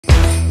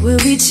We'll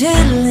be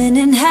chilling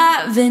and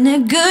having a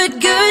good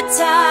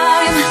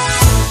time.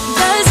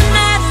 Doesn't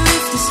matter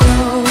if the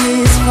snow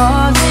is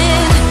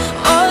falling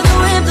or the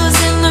wind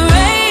blows and the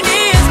rain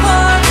is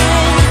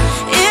pouring.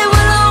 It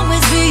will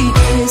always be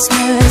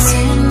Christmas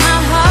in my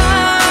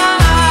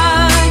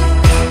heart.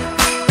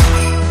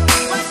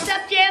 What's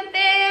up, Jam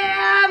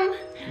Fam?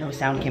 No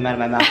sound came out of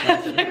my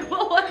mouth. Like,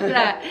 what was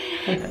that?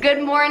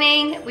 Good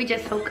morning. We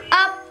just woke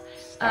up.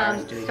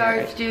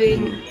 Star's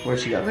doing. Where'd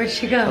she go? Where'd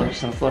she go? Oh,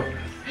 she's on the floor.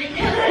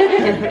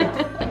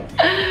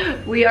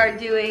 We are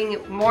doing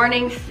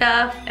morning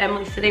stuff.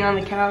 Emily's sitting on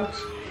the couch.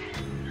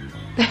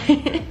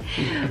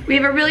 We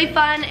have a really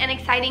fun and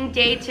exciting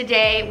day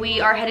today.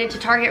 We are headed to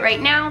Target right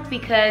now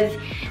because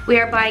we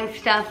are buying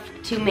stuff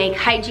to make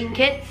hygiene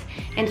kits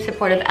in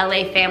support of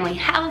LA Family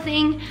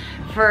Housing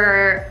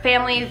for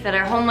families that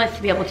are homeless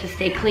to be able to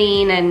stay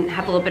clean and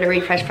have a little bit of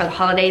refresh for the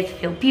holidays,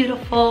 feel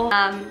beautiful.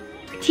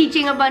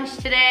 Teaching a bunch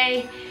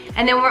today,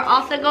 and then we're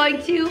also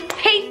going to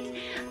paint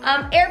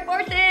Air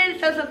Forces,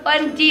 so it's a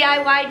fun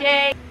DIY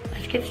day.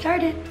 Let's get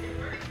started.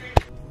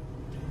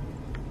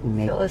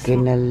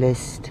 Making a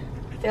list.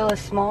 Fill a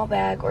small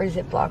bag or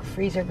Ziploc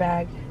freezer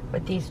bag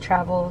with these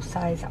travel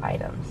size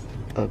items.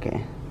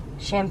 Okay.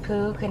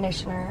 Shampoo,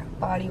 conditioner,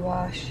 body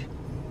wash,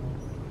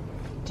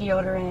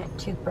 deodorant,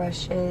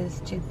 toothbrushes,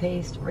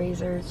 toothpaste,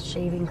 razors,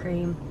 shaving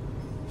cream,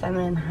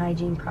 feminine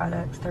hygiene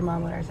products,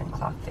 thermometers, and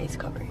cloth face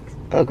coverings.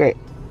 Oh, great.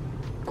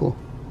 Cool.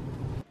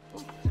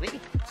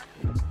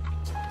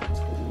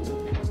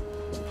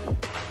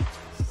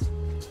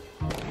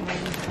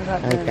 I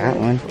like that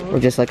one. Or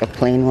just like a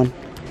plain one.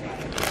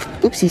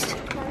 Oopsies.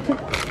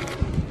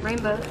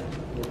 Rainbow.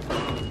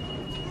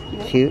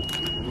 Cute.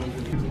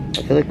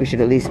 I feel like we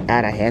should at least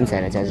add a hand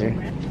sanitizer.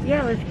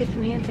 Yeah, let's get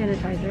some hand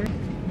sanitizer.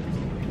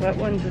 Wet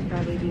ones would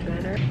probably be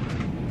better.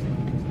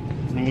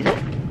 How many is it?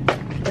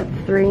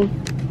 That's 3.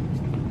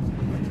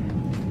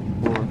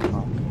 4.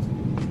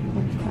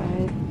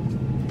 5.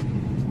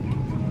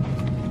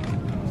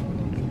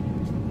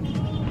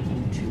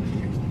 2.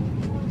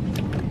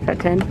 Is that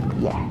 10?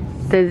 Yeah.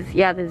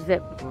 Yeah, the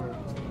zip. Or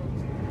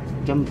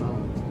jumbo.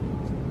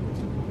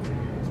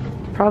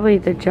 Probably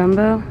the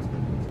jumbo.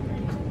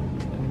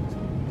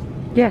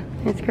 Yeah,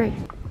 it's great.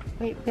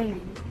 Wait,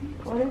 babe.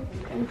 What if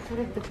instead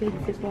of the big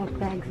Ziploc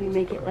bags, we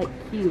make it like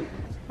cute?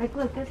 Like,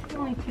 look, this is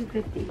only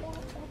 $2.50.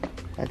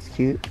 That's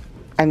cute.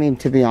 I mean,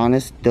 to be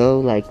honest, though,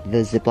 like the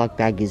Ziploc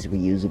bag is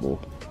reusable.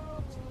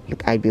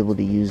 Like, I'd be able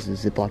to use the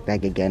Ziploc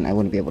bag again. I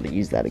wouldn't be able to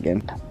use that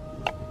again.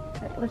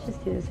 Let's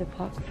just do the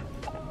Ziplocs.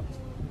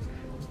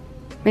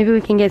 Maybe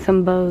we can get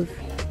some bows.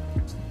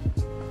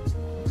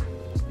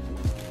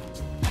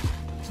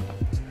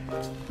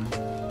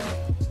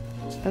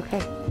 Okay,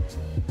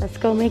 let's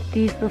go make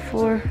these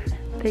before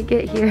they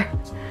get here.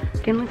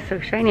 Skin looks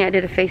so shiny. I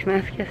did a face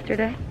mask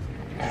yesterday.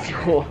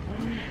 Cool.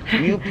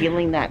 You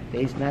peeling that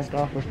face mask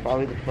off was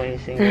probably the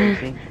funniest thing I've ever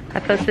seen. I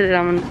posted it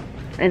on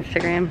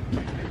Instagram.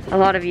 A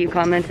lot of you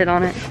commented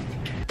on it.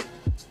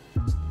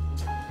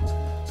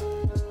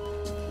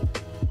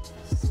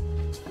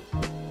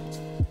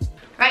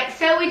 Right,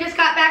 so we just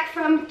got back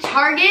from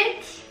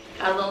Target.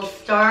 Got a little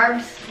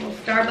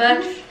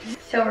Starbucks.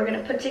 So we're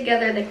gonna put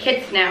together the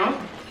kits now.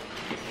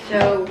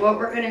 So what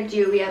we're gonna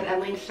do, we have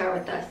Emily and Star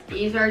with us.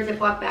 These are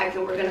Ziploc bags,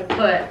 and we're gonna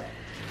put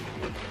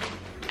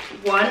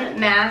one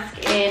mask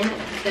in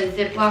the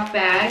Ziploc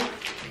bag,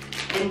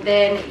 and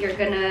then you're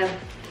gonna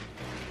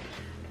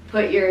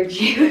put your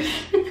juice.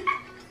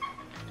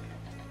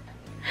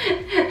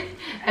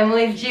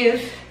 Emily's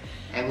juice.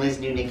 Emily's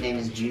new nickname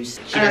is Juice.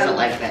 She doesn't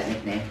like that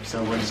nickname,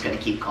 so we're just gonna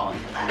keep calling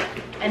her that.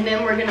 And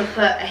then we're gonna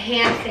put a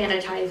hand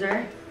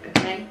sanitizer,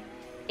 okay,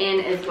 in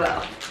as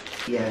well.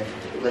 Yeah,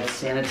 let's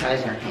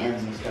sanitize our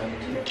hands and stuff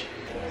too.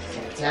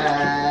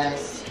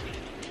 Sanitize.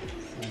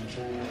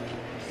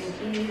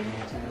 Thank you.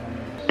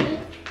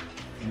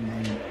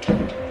 And then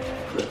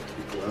put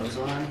the gloves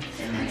on,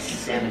 and then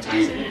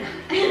sanitize again.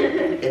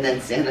 And then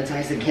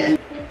sanitize again.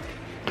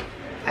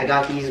 I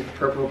got these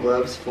purple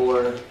gloves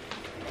for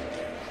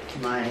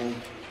my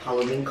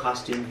Halloween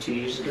costume 2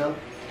 years ago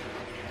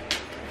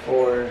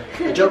for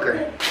the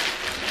Joker.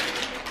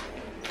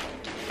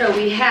 So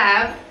we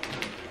have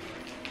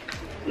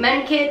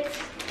men kits.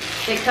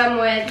 They come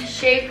with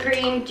shave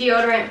cream,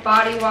 deodorant,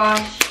 body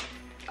wash,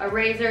 a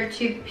razor,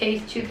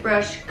 toothpaste,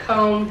 toothbrush,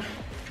 comb,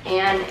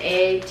 and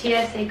a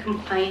TSA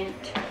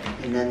compliant.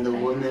 And then the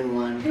woman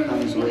one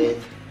comes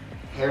with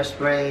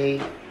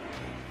hairspray,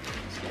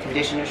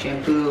 conditioner,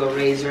 shampoo, a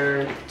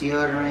razor,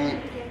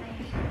 deodorant,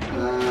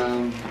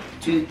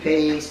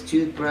 toothpaste,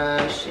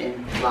 toothbrush,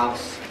 and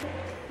floss.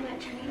 I'm not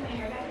turning my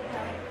hair back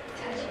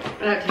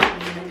without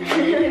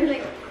touching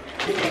it.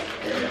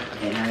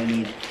 Okay, now I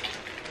need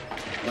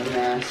one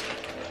mask.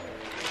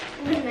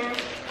 One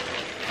mask.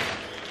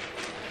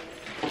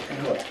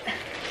 Hold on.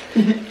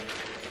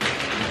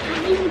 How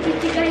many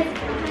did you guys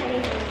buy?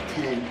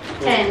 10.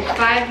 10.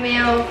 5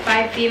 male,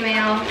 5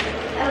 female.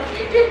 Oh.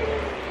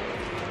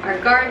 Our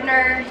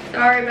gardener,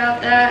 sorry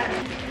about that.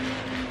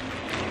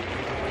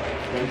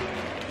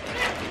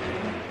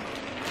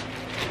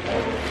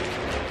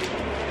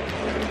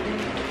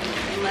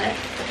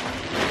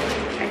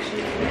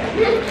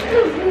 Yeah.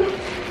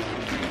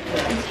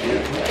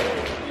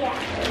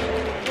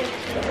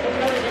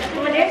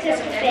 Well, there's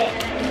this fit.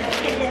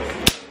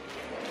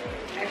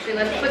 Actually,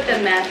 let's put the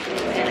mask and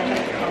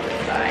sanitizer on the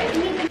side.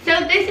 So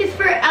this is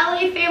for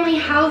LA Family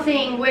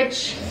Housing,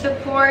 which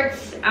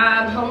supports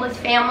homeless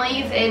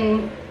families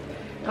in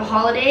the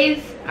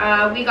holidays.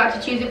 We got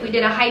to choose if we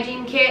did a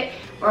hygiene kit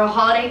or a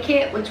holiday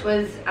kit, which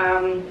was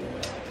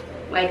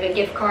like a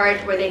gift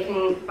card where they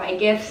can buy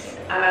gifts.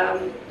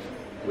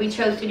 We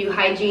chose to do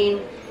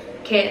hygiene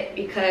kit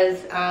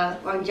because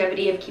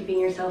longevity of keeping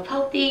yourself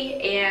healthy,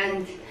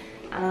 and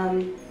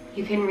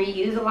you can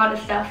reuse a lot of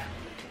stuff.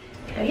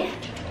 So yeah,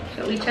 that's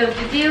what we chose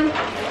to do.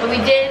 What we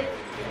did,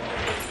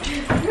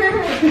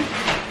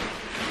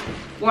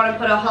 want to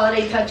put a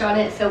holiday touch on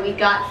it, so we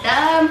got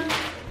some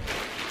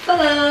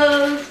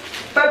bows.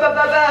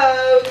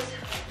 Bows.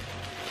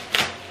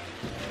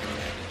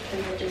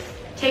 And we'll just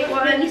take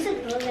one. You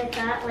said bows, I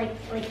thought like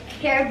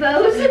hair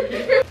bows.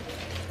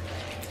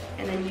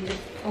 And then you just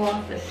pull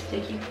off the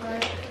sticky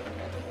part.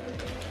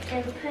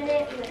 And put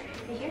it where?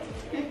 Right here?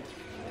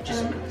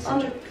 Just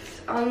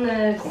On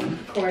the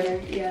corner,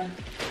 yeah.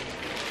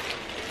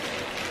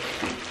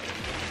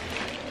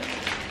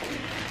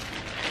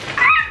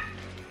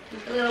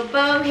 Just a little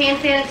bow, hand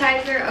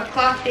sanitizer, a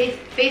cloth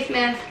face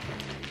mask,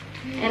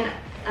 and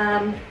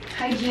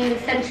hygiene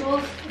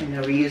essentials. And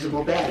a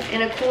reusable bag.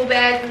 And a cool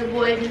bag for the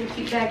boys and a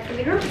cute bag for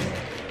the girls.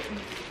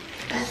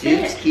 That's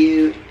Soup's it.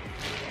 cute.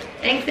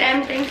 Thanks,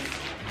 Em. Thanks,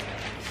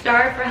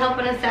 Star, for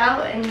helping us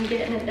out and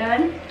getting it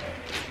done.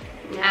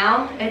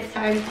 Now it's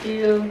time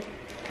to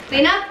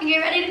clean up and get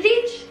ready to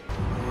teach.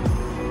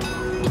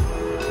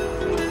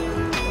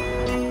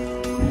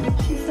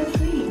 She's so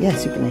sweet. Yeah,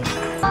 super nice.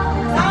 All the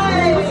way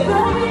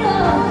up.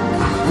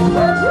 Go, go,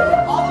 go.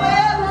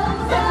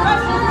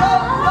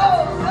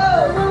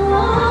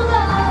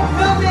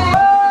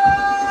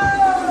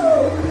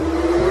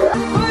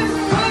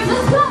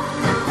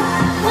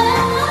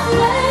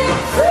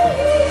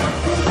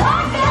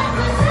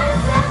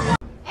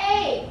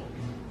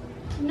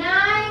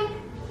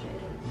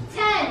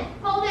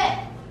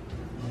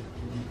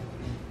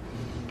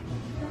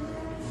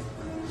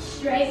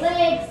 Straight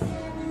legs.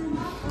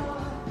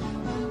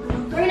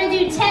 We're gonna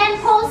do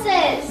 10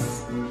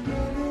 pulses.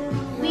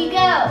 We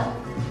go.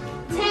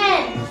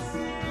 10,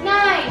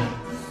 9,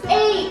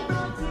 8,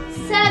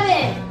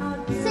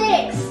 7,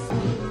 6.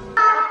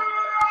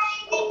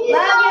 Love you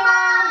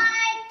all.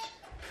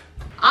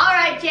 All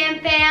right, Jam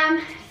Fam.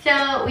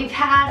 So we've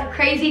had a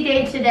crazy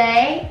day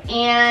today,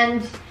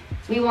 and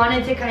we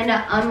wanted to kind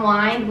of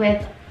unwind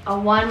with a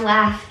one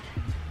last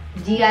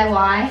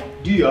DIY.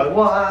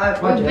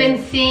 DIY. We've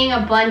been seeing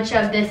a bunch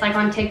of this like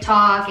on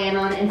TikTok and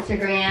on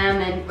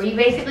Instagram, and where you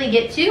basically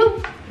get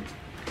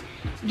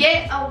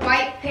a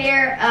white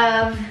pair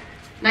of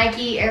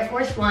Nike Air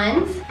Force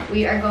Ones.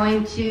 We are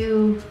going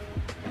to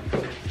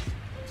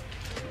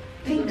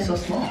paint them. So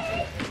small.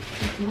 So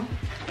small?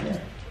 Yeah.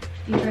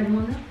 You tried them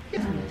on though?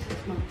 Yeah. Oh, they're so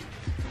small.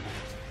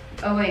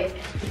 Oh wait.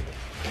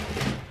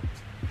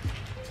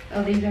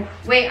 Oh, these are,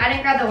 wait, I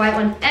didn't grab the white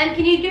one. And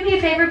can you do me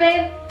a favor,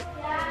 babe?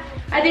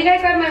 I think I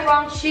grabbed my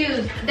wrong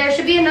shoes. There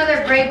should be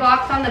another gray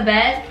box on the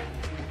bed.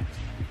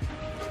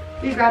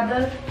 Will you grab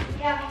those?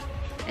 Yeah.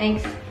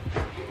 Thanks.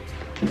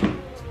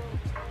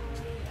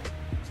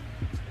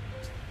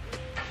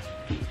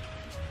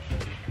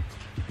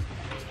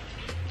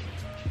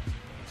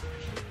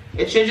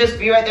 It should just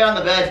be right there on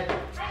the bed.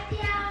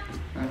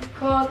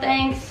 Cool,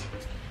 thanks.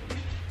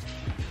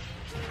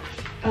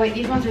 Oh wait,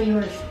 these ones are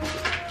yours.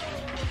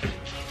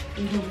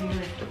 These ones are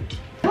yours.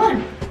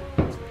 Come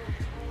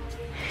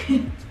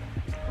on.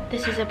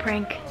 This is a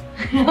prank.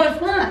 No,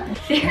 it's not.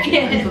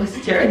 Serious.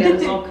 It's staring at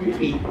us all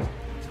creepy.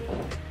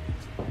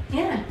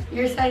 Yeah,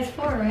 you're size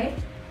 4, right?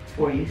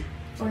 For you.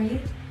 For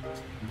you?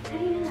 How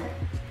do you know that?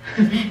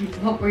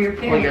 What were your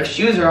Well, parents? your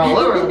shoes are all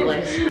over the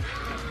place.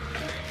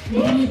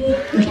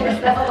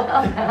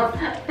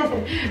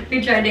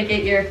 We tried to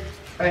get your.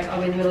 Alright, I'll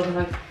be in the middle of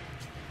the hug.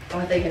 Oh,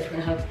 I thought you guys were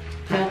gonna hug.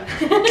 No.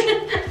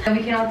 And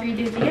we can all three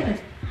do it together.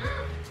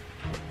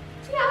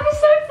 Yeah, I'm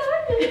so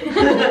excited.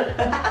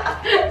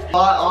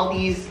 Bought all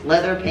these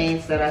leather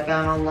paints that I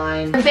found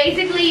online.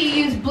 Basically,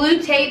 you use blue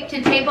tape to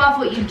tape off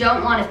what you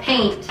don't want to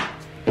paint,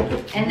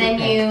 and then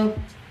you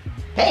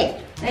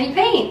Hey!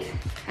 paint.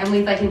 And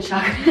we've like in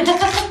shock.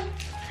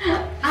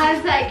 I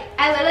was like,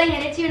 I literally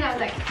handed it to you and I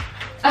was like,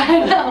 I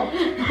know.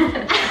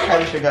 I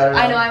wish I got it.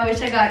 I know. I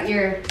wish I got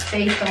your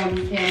face on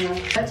camera.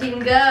 But you can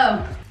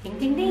go. Ding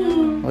ding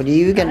ding. What are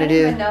you gonna I don't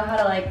even do? know how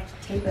to like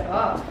tape it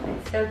off.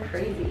 It's so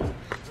crazy.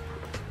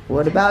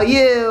 What about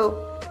you?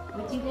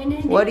 What you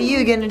gonna do? What are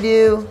you gonna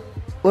do?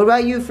 What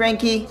about you,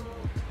 Frankie?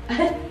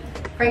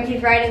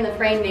 Frankie's riding the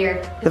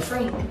reindeer. The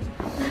frame.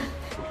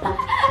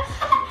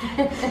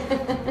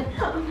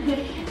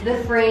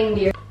 The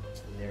reindeer.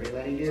 How's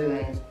everybody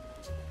doing?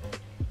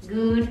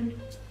 Good.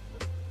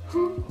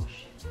 Oh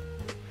shit.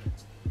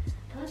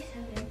 that looks so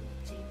good.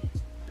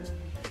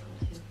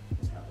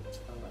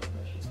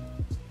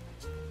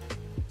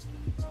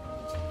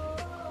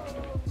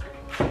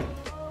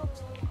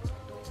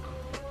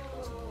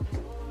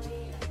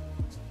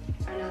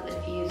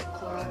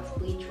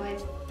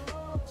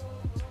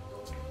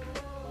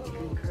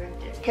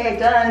 Okay,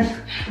 done.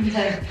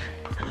 That's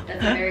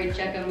a very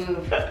Jekka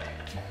move.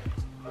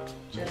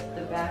 Just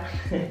the back.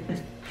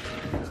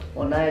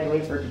 Well, now I have to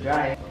wait for it to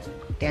dry.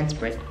 Dance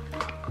break.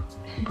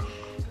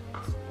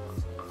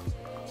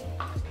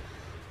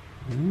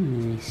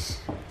 Nice.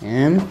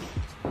 And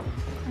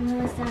I'm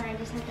almost done. I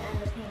just have to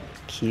add the paint.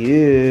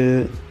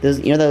 cute. Those,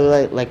 you know,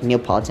 those like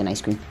Neapolitan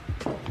ice cream.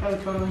 Oh,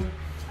 totally.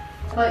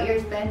 What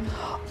yours been?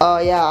 Oh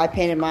yeah, I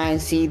painted mine.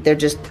 See, they're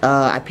just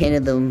I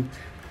painted them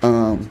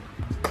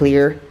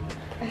clear,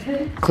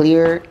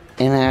 and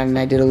then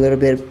I did a little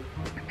bit of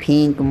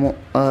pink,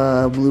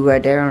 blue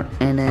right there,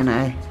 and then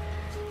I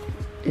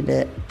did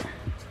it.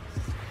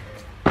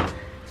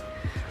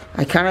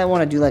 I kind of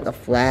want to do like a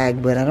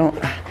flag, but I don't.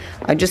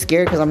 I'm just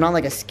scared because I'm not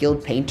like a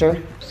skilled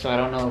painter, so I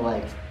don't know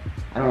like.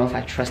 I don't know if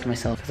I trust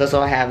myself. Cause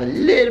also I have a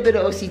little bit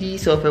of OCD,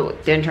 so if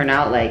it didn't turn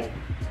out like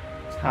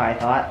how I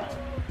thought,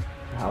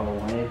 how I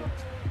wanted,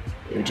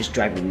 it would just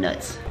drive me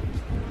nuts.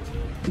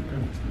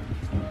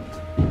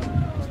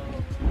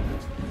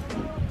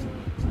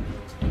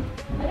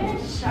 Look at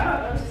his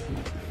shows.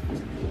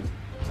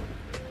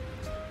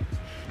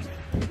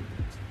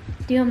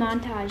 Do a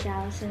montage,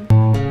 Allison.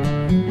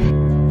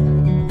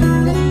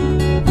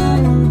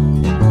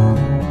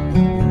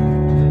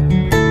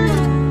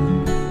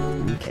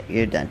 Okay,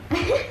 you're done.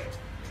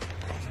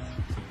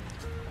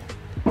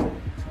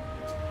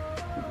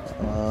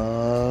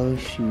 Oh,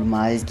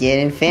 Shuma's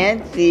getting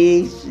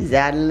fancy. She's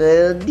adding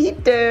little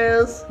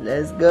details.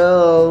 Let's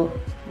go.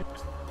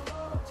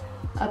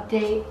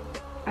 Update.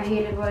 I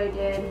hated what I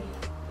did.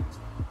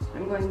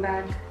 I'm going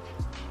back.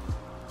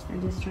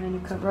 I'm just trying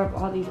to cover up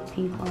all these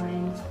pink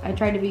lines. I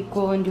tried to be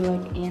cool and do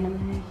like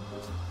anime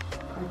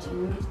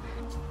cartoon.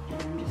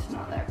 And I'm just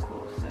not that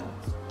cool, so.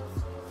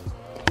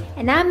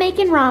 And I'm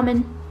making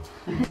ramen.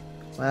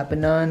 What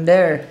happened on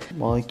there?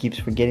 Molly keeps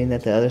forgetting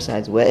that the other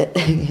side's wet.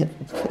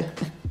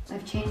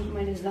 I've changed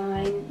my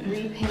design,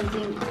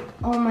 repainting.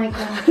 Oh my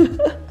god.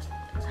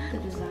 The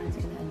design's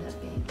gonna end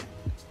up being.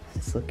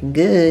 It's looking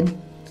good.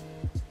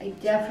 I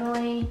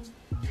definitely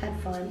had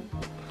fun.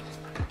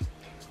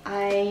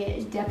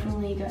 I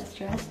definitely got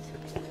stressed.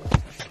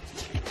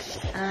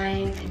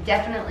 I'm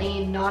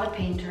definitely not a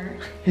painter.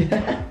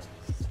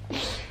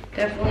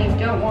 Definitely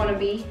don't want to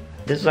be.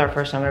 This is our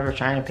first time ever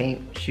trying to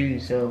paint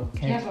shoes, so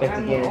can't Yeah, but expect to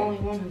I'm get the it. only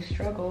one who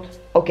struggled.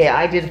 Okay,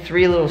 I did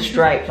 3 little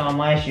stripes on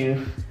my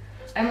shoe.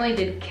 Emily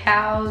did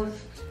cows.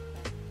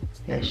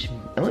 Yeah,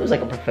 Emily was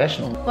like a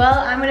professional. Well,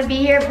 I'm gonna be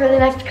here for the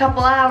next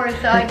couple hours,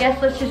 so I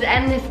guess let's just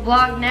end this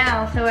vlog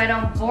now so I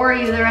don't bore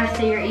you the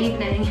rest of your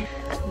evening.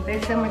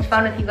 There's so much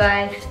fun with you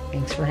guys.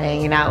 Thanks for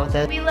hanging out with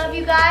us. We love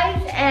you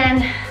guys,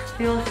 and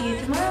we will see you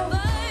tomorrow.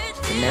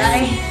 Good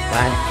night.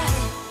 Bye. Bye.